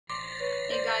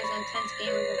intense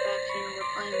game. We go back here and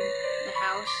we're playing the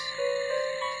house.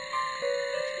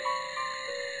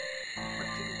 What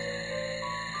do we do?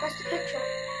 Press the picture.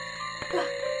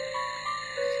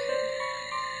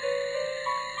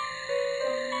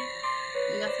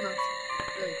 Nothing else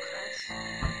really crass.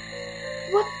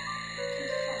 What?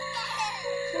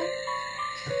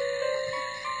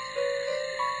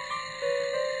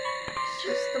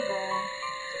 Just the ball.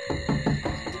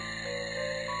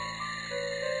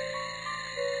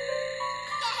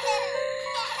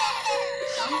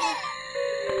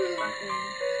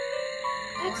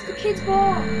 That's the kid's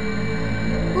ball.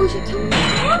 Who's it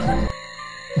to?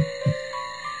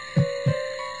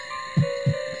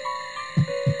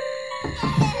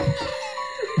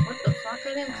 What the fuck?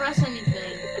 I didn't press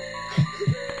anything.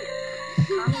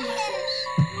 Tommy Nichols.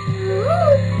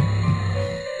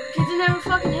 Kid didn't have a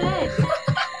fucking head.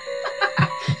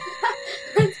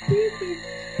 That's creepy.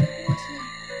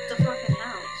 The fucking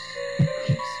house. What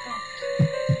do you expect?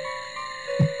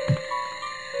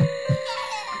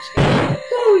 I'm scared.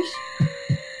 Holy shit.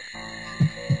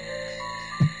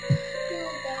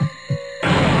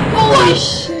 Holy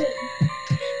shit!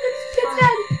 That's the kid's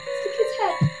head. It's the kid's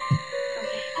head.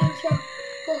 Okay. Let's go.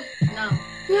 Oh, No.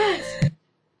 yes.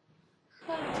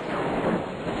 I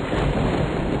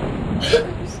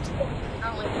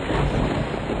don't like the bathroom.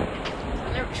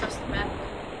 I never trust the bathroom.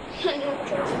 I never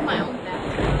trust My own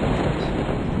bathroom.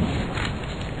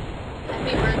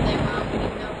 Happy birthday, Mom. We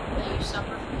know that you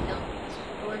suffer from illness.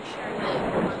 We're sure that you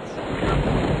want to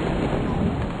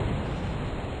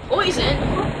poison.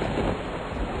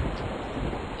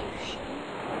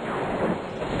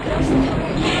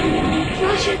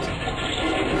 Flush it.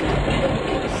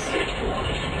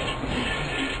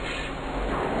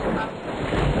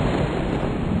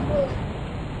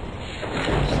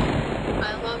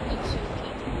 I love you too,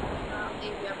 Kate. I'll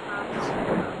leave you a promise.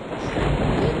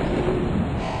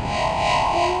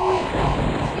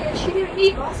 Yeah, she didn't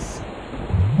leave us.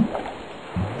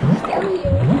 Tell you.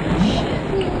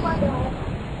 Oh my god.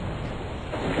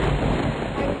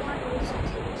 I did not lose that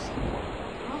taste.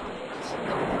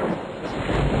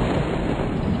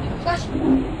 Flush.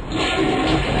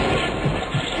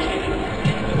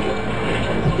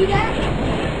 Do that?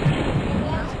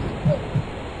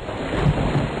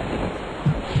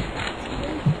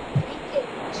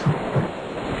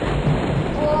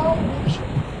 Oh, shit.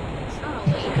 It's not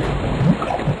a lady.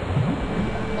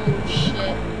 Oh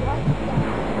shit.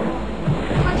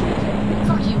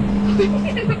 Fuck you.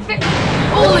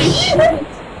 Holy shit!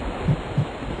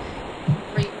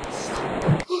 Rapist.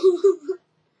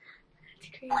 That's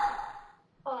crazy.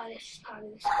 Oh, this is part of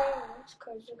the experience,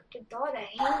 because look at the dog that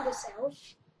hanged herself.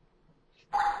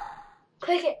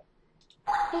 Click it.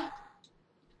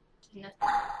 Nothing.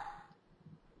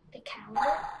 The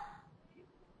calendar.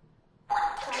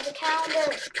 Try the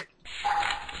calendar.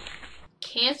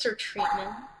 Cancer treatment.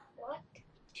 What?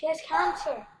 She has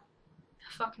cancer.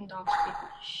 Fucking dog's creeping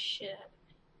the shit out of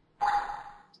me.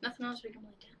 There's nothing else we can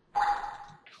really do.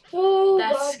 Oh,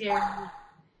 That God. scared me.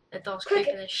 That dog's Cricket.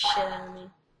 creeping the shit out of me.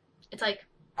 It's like,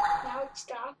 Now it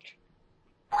stopped.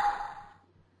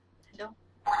 hello?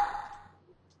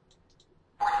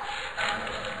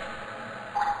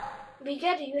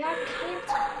 Brigetta, you have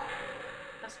cancer.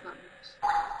 That's not nice.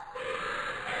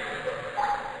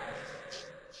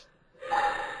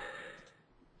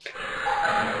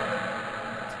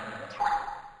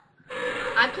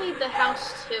 I played the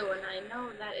house too, and I know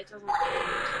that it doesn't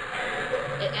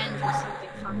end. It ends with something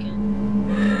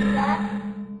fucking. That?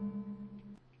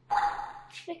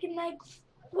 It's freaking like,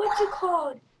 what's it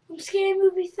called? From Scary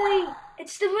Movie 3.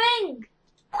 It's the ring.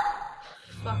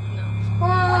 Fuck no.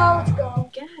 Oh, let's go.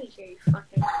 Get out of here, you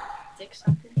fucking dick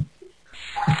sucker.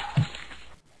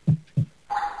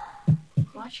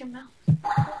 Watch your mouth.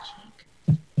 Cheek.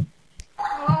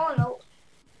 Oh, no.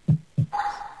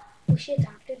 Oh, she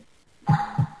adopted.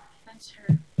 That's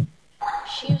her.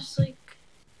 She was like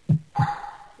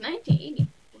 1980.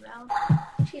 Well,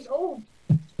 She's old.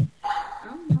 I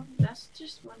don't know. That's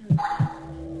just one of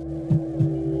them.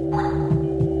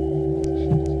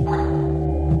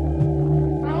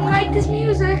 I don't like this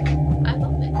music. I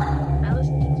love it. I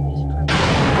listen to this music for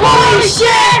Holy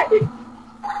shit!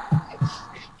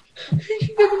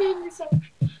 You're gonna name yourself.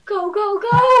 Go, go,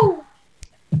 go!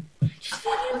 Just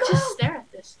fucking Let's go! just stare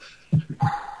at this.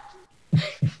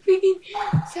 Freaking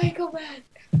psychopath.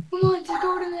 Come on, just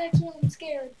go to the next one. I'm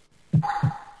scared.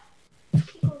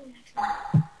 Fucking go to the next one.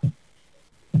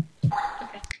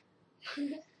 Okay.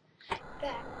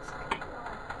 That's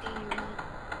damn.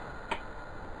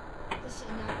 This is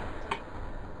not fun.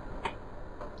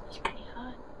 It's pretty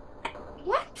hot.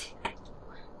 What?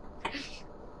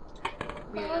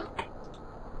 Weirdo.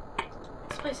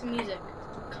 Let's play some music.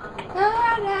 Calming.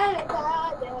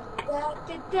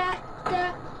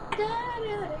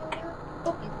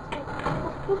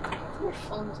 Your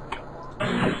phone's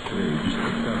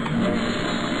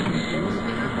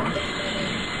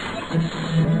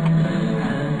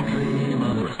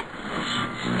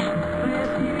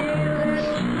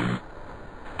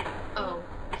Oh,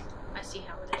 I see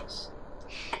how it is.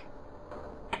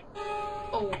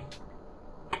 Oh,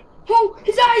 Oh,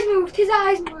 his eyes moved. His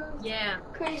eyes moved. yeah.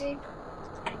 Crazy.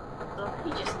 Oh, he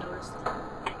just noticed.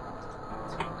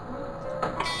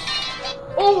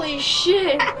 Holy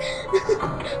shit!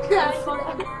 Nice.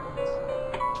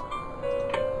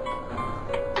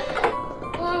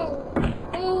 Oh,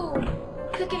 oh,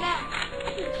 look at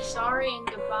that. Sorry and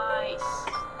goodbye.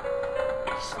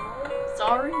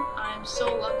 Sorry? I'm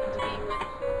so lucky to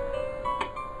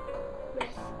be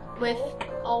with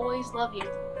always love you.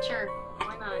 Sure,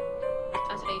 why not?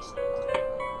 That's Ace.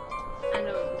 I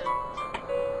know.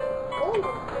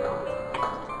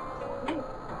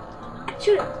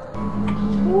 Shoot it.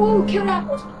 Ooh, kill that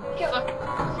person. Kill. Fuck.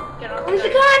 Get off Where's the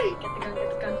the gun? Get the gun, get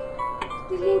the gun.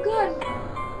 There's no gun.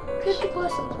 Kill the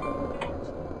person.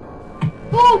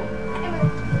 Oh!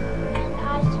 And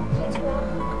I don't get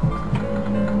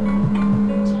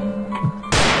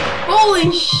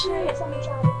Holy shit! Someone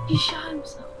shot him. He shot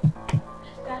himself.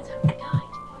 That's how he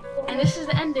died. And this is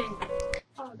the ending.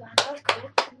 Oh god, that was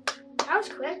quick. That was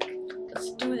quick.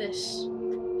 Let's do this. I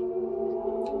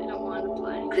don't want to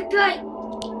play. Quick play.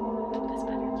 That's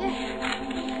better.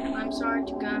 Yeah. I'm sorry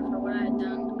to God for what I had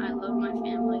done. I love my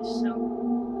family,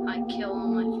 so I kill all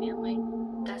my family.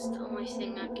 That's the only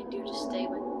thing I can do to stay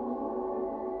with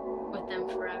them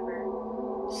forever.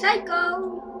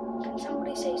 Psycho. Can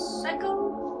somebody say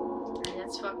psycho? And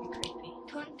that's fucking creepy.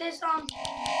 Turn this on.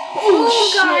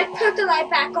 Oh, god, put the light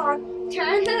back on.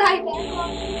 Turn the light back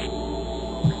on.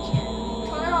 I can't.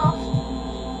 Turn it off.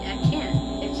 Yeah, I can't.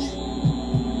 It's just...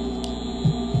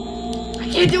 I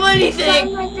can't do It's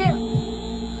anything! right there. Oh,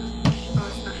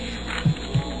 it's not.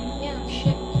 Yeah, no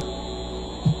shit.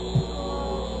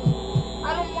 I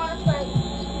don't want to play.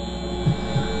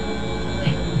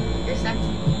 Hey, you're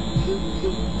sexy.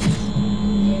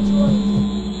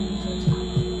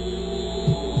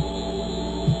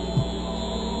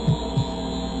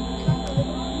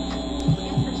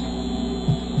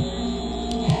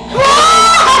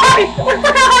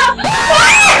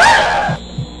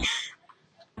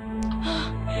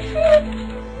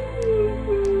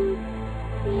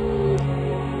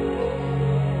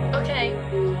 Okay,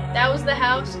 that was the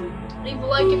house. Leave a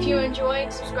like if you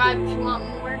enjoyed, subscribe if you want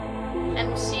more, and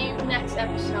we'll see you next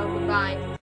episode. Goodbye.